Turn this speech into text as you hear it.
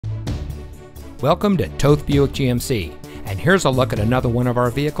Welcome to Toth Buick GMC, and here's a look at another one of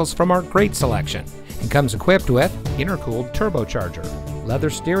our vehicles from our great selection, and comes equipped with intercooled turbocharger, leather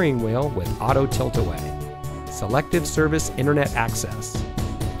steering wheel with auto tilt-away, selective service internet access,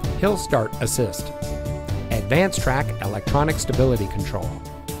 hill start assist, advanced track electronic stability control,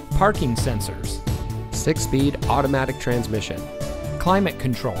 parking sensors, 6-speed automatic transmission, climate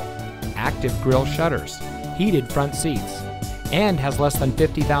control, active grille shutters, heated front seats, and has less than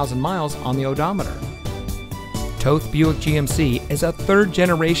 50,000 miles on the odometer. Toth Buick GMC is a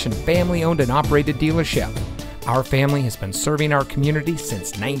third-generation family-owned and operated dealership. Our family has been serving our community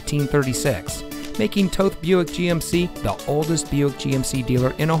since 1936, making Toth Buick GMC the oldest Buick GMC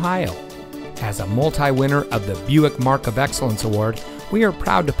dealer in Ohio. As a multi-winner of the Buick Mark of Excellence Award, we are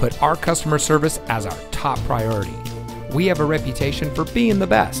proud to put our customer service as our top priority. We have a reputation for being the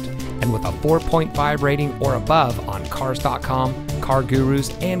best, and with a 4.5 rating or above on Cars.com, Car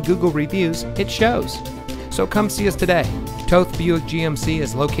Gurus, and Google reviews, it shows. So come see us today. Toth Buick GMC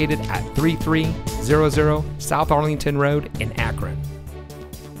is located at 3300 South Arlington Road in Akron.